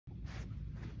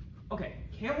Okay,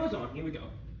 camera's on, here we go.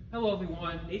 Hello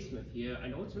everyone, Nate Smith here. I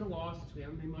know it's been a while since we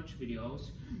haven't made much videos.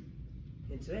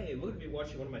 And today we're going to be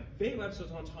watching one of my favorite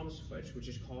episodes on Thomas Fridge, which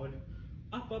is called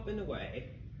Up, Up, and Away.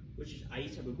 Which is, I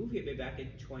used to have a movie of it back in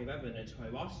 2011 until I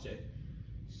lost it.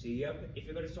 So yep, if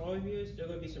you're going to start reviews, there's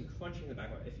going to be some crunching in the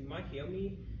background. If you might hear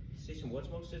me say some words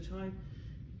most of the time.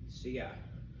 So yeah.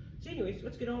 So anyways,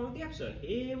 let's get on with the episode.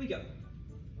 Here we go.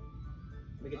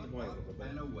 Let me get the volume a little bit.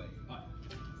 And away. Alright.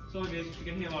 So guys, you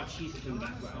can hear a lot of cheeses in the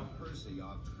background. Thomas and Percy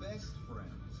are best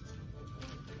friends.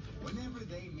 Whenever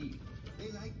they meet, they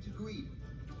like to greet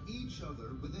each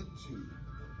other with a toot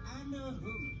and a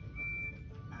hoot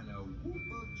and a whoop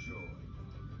of joy.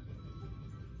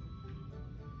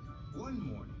 One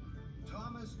morning,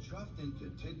 Thomas chuffed into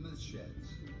Tidmouth's sheds.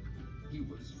 He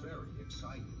was very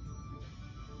excited.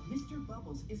 Mr.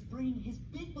 Bubbles is bringing his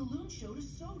big balloon show to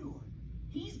Sodor.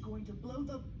 He's going to blow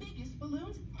the biggest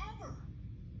balloons ever.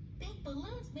 Big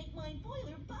balloons make my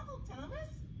boiler bubble, Thomas.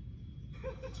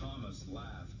 Thomas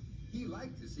laughed. He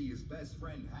liked to see his best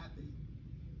friend happy.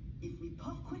 If we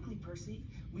puff quickly, Percy,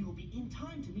 we will be in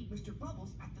time to meet Mr.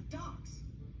 Bubbles at the docks.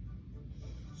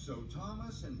 So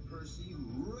Thomas and Percy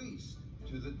raced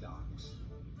to the docks.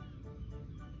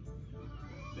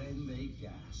 Then they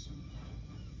gasped.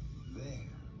 There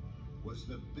was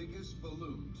the biggest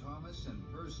balloon Thomas and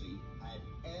Percy had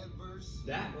ever seen.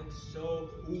 That looks so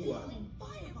cool. Whistling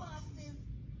fireboxes.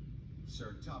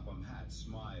 Sir Topham Hatt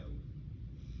smiled.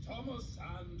 Thomas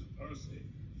and Percy,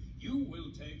 you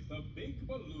will take the big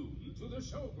balloon to the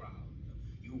showground.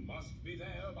 You must be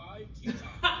there by tea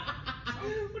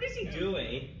time. What is he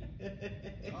doing?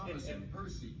 Thomas and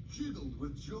Percy jiggled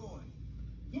with joy.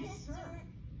 Yes, sir.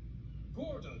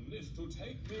 Gordon is to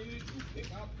take me to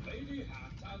pick up Lady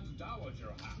Hat and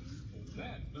Dowager Hat.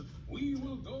 Then we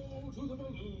will go to the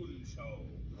balloon show.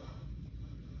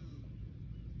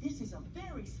 This is a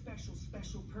very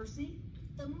special, Percy.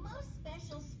 The most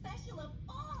special of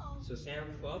all. So Sam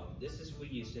Club, this is for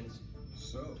you since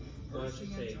So Why don't Percy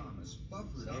you say, and Thomas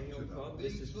buffered up Samuel to the Club,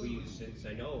 big this is for balloon. you since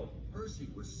I know Percy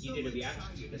was so you did a reaction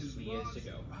to excited this his 3 years rocks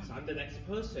ago. rattled. So I'm the next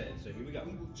person, so here we go.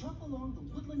 We will jump along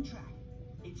the woodland track.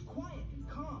 It's quiet and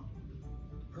calm.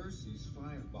 Percy's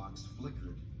firebox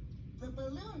flickered. The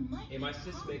balloon might Hey, my be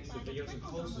sis caught makes by the videos and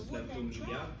prickles on posts the them for woodland me, track.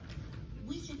 yeah?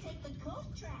 We should take the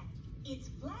coast track. It's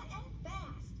flat and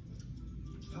fast.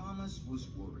 Thomas was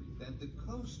worried that the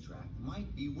coast track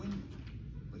might be windy,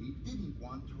 but he didn't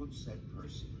want to upset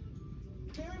Percy.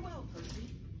 Very well,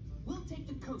 Percy. We'll take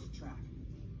the coast track.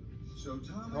 So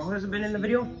Thomas How long has it and been in the Percy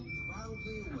video? rolled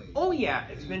proudly away. Oh yeah,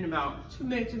 it's been about 2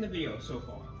 minutes in the video so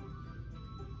far.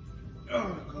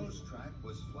 The coast track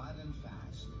was flat and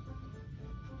fast.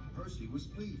 Percy was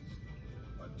pleased,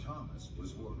 but Thomas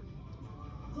was worried.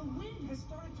 The wind has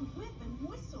started to whip and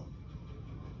whistle.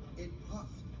 It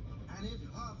puffed and it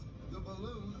huffed the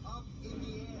balloon up in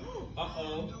the air.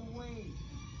 Uh-oh. And away.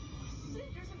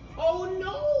 Cinders and Oh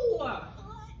no!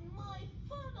 Flatten my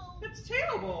funnel. That's We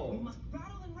terrible! must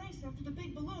rattle and race after the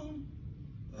big balloon.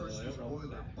 Oh, I Percy's don't know about boiler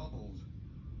that. bubbled.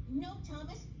 No,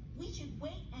 Thomas. We should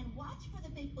wait and watch for the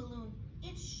big balloon.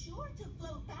 It's sure to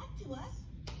float back to us.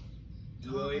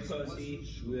 Really, Thomas Percy? wasn't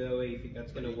sure, Really? You think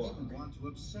that's but gonna he work? didn't want to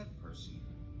upset Percy.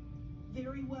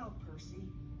 Very well, Percy.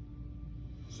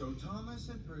 So Thomas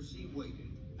and Percy waited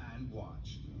and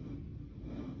watched.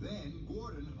 Then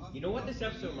Gordon huffed. You know what this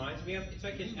puffed episode reminds me of? It's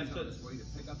like He in was on episode, his way to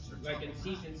pick up Sir like in Topham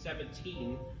season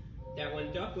 17, that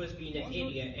when Duck was being an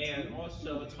idiot and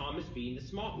also Thomas being the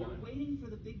smart We're one. waiting for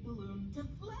the big balloon. To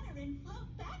flutter and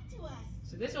float back to us.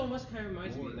 So this almost kind of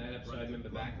reminds me of that episode I remember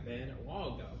back then, a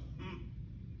while ago.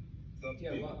 The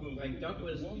Yeah, big well, balloon like Duck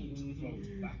was won't being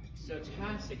float back to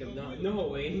sarcastic of the not wind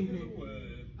knowing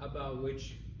away. about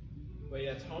which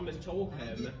way Thomas told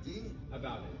And him it did.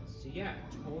 about it. So yeah,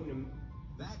 told him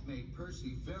That made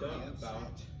Percy very Duck upset.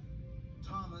 about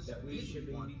Thomas that we didn't should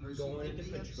be want Percy going to a be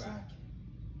different upset. track.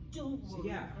 Don't So, worry,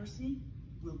 yeah. Percy.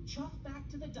 We'll chuff back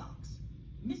to the docks.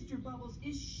 Mr. Bubbles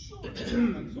is sure to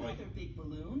I'm have sorry. another big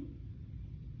balloon.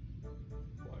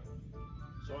 What?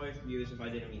 Sorry, viewers, if I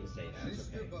didn't mean to say that. It's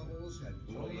Mr. okay. Bubbles had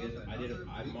So blown viewers, up I didn't.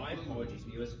 another big My balloon. apologies,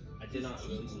 viewers. I did not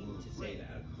really mean to say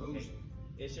that. Okay.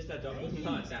 It's just that Duck was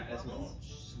not that as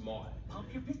smart. Pump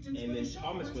your pistons And for then the show,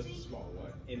 Thomas was Percy. the smart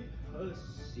one. And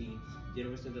Percy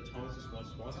didn't listen to Thomas's smart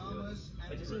Thomas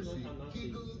I and just didn't know Percy how not to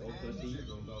giggled go and Percy.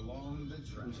 jiggled along the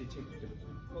track. We should take the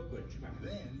Brooklyn track.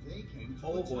 Then they came to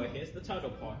Oh a boy, tunnel. here's the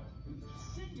title part.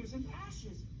 Cinders and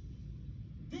ashes.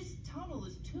 This tunnel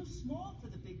is too small for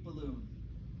the big balloon.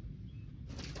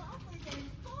 Bumpers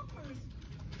and bumpers.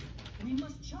 We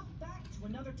must chuck back to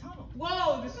another tunnel.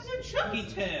 Whoa, this isn't Chucky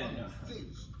 10!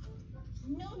 Fizzed.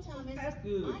 No, Thomas. Thomas. That's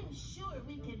good. I'm sure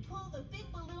we can pull the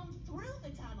big balloon through the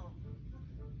tunnel.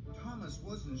 Thomas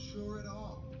wasn't sure at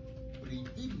all, but he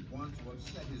didn't want to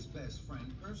upset his best friend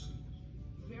Percy.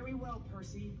 Very well,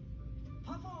 Percy.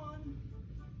 Puff on.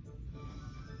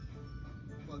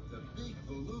 But the big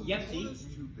balloon Yepsy. was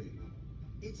too big.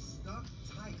 It stuck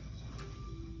tight.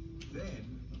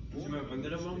 Then, Remember, I'm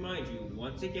gonna remind you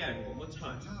once again, one more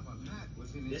time. Top of Hat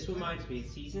was in his This reminds me of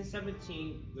season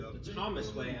 17 with the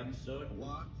Thomas Way episode.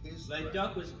 blocked his Like track.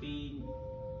 Duck was being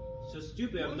so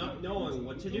stupid of not knowing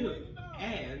what to do,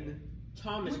 and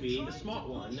Thomas being the smart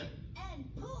one. And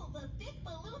pull the big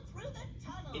balloon through the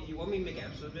tunnel. If you want me to make an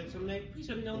episode of it someday, please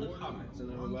let me know in the comments,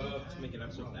 and I would love to make an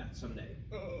episode of that someday.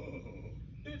 Oh,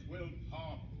 it will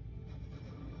pop.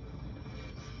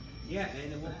 Yeah,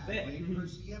 and it won't That fit. made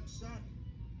Percy upset.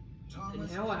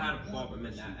 Thomas hell I had a didn't problem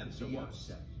want in that Percy to episode be once.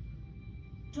 upset.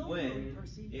 Don't worry, When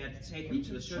Percy. they had to take We him to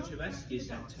can the search and trust rescue the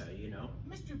dots. center, you know.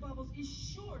 Mr. Bubbles is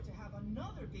sure to have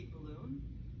another big balloon.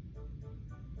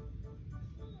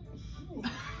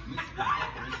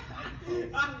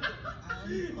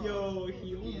 Yo,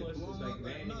 he almost is like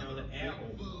landing out of the air.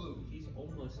 He's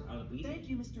almost out of breathing. Thank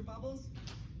you, Mr. Bubbles.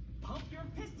 Pump your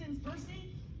pistons,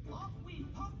 Percy. Off we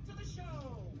pump to the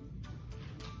show.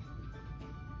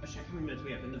 Check how many minutes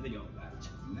we have in the video left.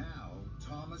 Now,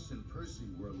 Thomas and Percy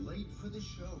were late for the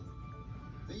show.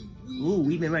 They Ooh,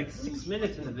 we've been like 6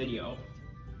 minutes in the video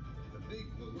The big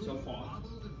balloon so far.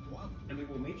 wobbled and wobbled. And we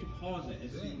will make you pause it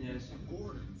as soon as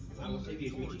Gordon I will say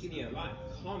these. Make sure thundered you give me a like,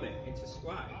 comment, and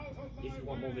subscribe if you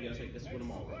want more videos like this one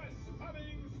tomorrow.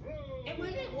 And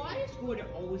why is Gordon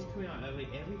always coming out every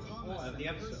part of the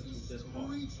episodes with this part?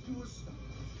 screeched to a stop.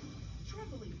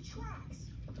 Trembling tracks.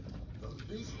 The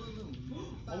big balloon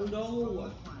Oh, bounced no. from the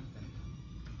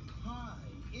flatbed high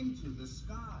into the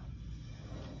sky.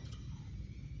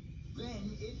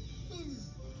 Then it fizzed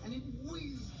and it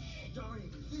whizzed,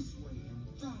 darting this way and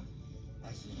that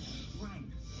as it shrank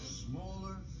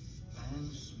smaller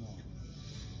and smaller.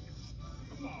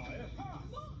 My hat!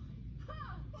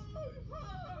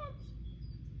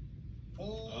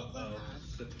 All the Uh-oh,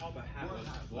 hats the top of hat were was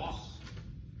hatless. lost.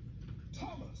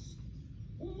 Thomas,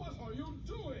 what are you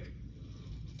doing?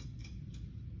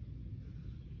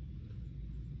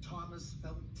 Thomas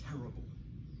felt terrible,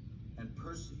 and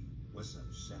Percy was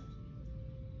upset.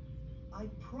 I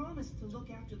promised to look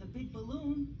after the big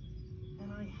balloon,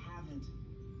 and I haven't.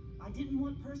 I didn't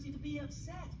want Percy to be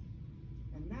upset,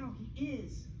 and now he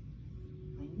is.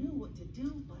 I knew what to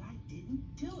do, but I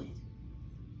didn't do it.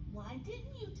 Why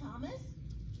didn't you, Thomas?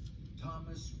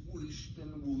 Thomas whooshed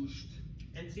and whooshed.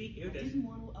 And see, here I it is. didn't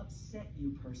want to upset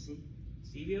you, Percy.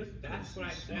 See, viewers? That's what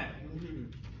I said.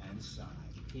 And sighed.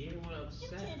 He didn't want to You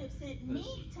upset. can't upset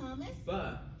me, Thomas.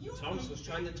 But You're Thomas my was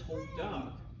trying to best tell friend.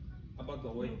 Doug about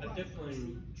going a Right,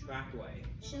 different trackway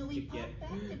Shall to we pop get back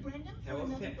to Brendan for Hell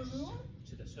another fixed balloon?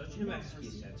 to the search and No, rescue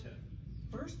Percy. center.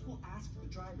 First, we'll ask the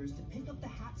drivers to pick up the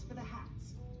hats for the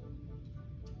hats.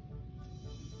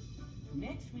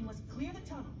 Next, we must clear the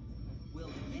tunnel. We'll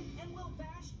dip and we'll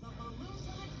bash the balloon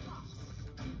till it pops.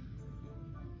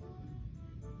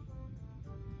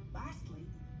 Lastly,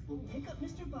 we'll pick up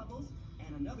Mr. Bubbles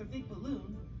and another big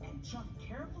balloon and jump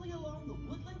carefully along the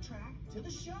woodland track to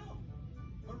the show.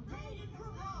 Hooray and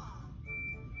hurrah!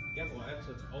 Yeah, well,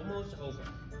 episode's almost over.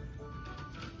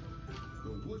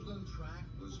 The woodland track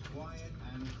was quiet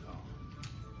and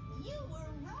calm. You were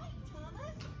right,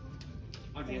 Thomas.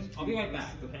 Okay, I'll be right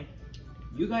back, okay?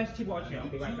 You guys keep watching, I'll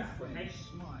And be the right two back, okay? friends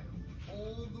smiled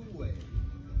all the way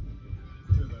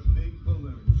to the big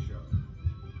balloon show.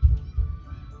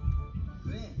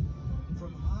 Then,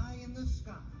 from high in the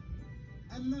sky,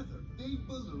 another big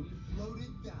balloon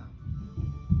floated down.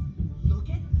 Look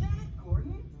at that,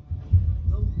 Gordon.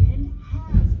 The wind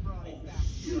has brought it back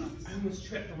to us. I almost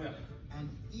tripped the wheel. And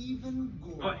even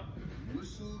Gordon Alright.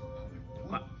 whistled and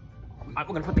What? whooped. Alright,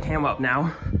 we're gonna put the camera up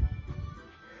now.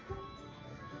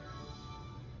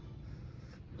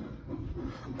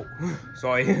 Oh,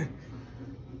 sorry.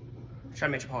 Try to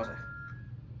make you pause it.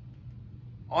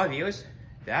 Alright, viewers,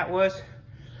 that was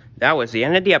the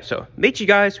end of the episode. Make sure you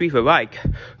guys leave a like,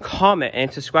 comment,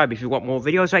 and subscribe if you want more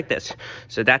videos like this.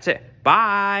 So that's it.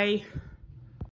 Bye!